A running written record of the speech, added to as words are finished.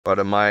But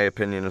in my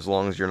opinion, as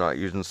long as you're not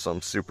using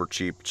some super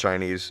cheap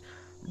Chinese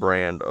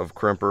brand of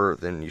crimper,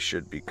 then you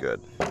should be good.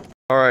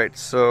 Alright,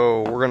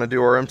 so we're going to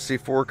do our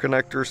MC4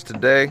 connectors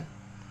today,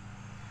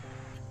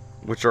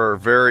 which are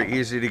very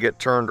easy to get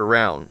turned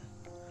around.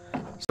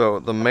 So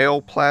the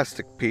male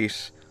plastic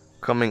piece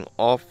coming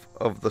off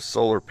of the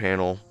solar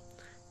panel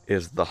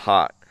is the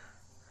hot.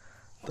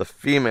 The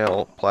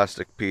female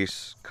plastic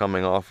piece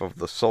coming off of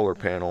the solar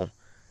panel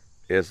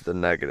is the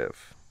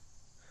negative.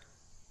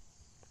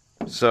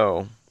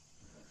 So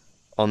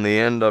on the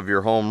end of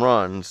your home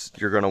runs,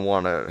 you're going to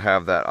want to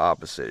have that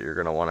opposite. You're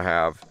going to want to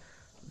have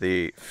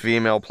the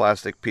female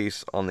plastic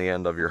piece on the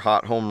end of your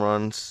hot home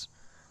runs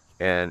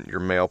and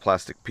your male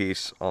plastic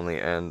piece on the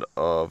end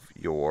of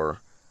your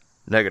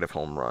negative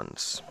home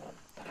runs.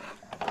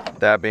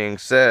 That being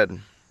said,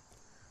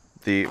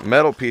 the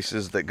metal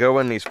pieces that go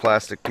in these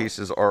plastic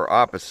pieces are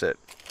opposite.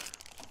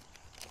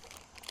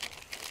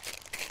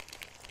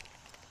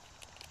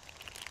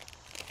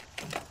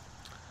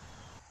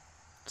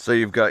 So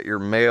you've got your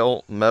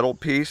male metal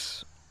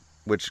piece,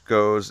 which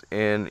goes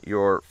in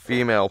your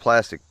female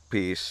plastic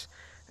piece,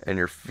 and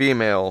your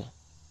female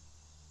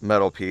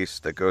metal piece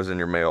that goes in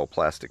your male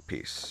plastic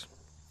piece.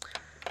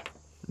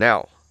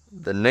 Now,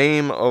 the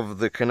name of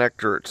the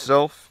connector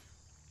itself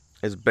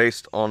is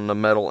based on the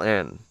metal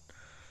end.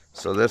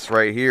 So this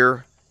right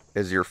here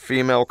is your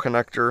female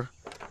connector.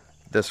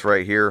 This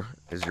right here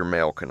is your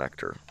male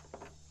connector.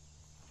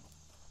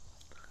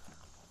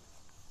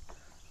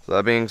 So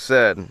that being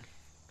said,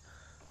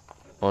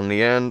 on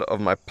the end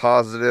of my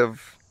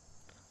positive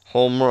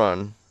home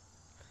run,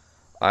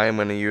 I am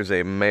going to use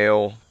a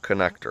male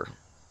connector.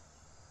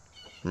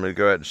 I'm going to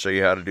go ahead and show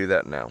you how to do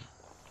that now.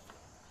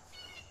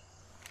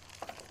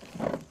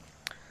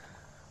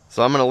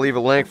 So I'm going to leave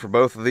a link for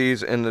both of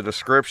these in the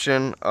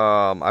description.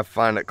 I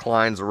find that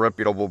Klein's a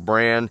reputable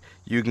brand.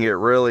 You can get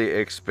really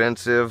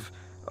expensive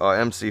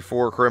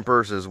MC4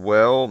 crimpers as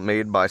well,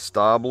 made by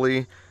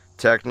Staubli.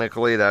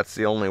 Technically, that's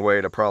the only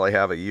way to probably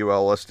have a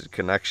UL listed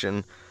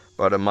connection.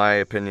 But in my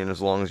opinion,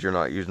 as long as you're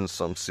not using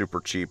some super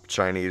cheap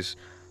Chinese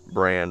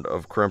brand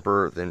of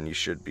crimper, then you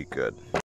should be good.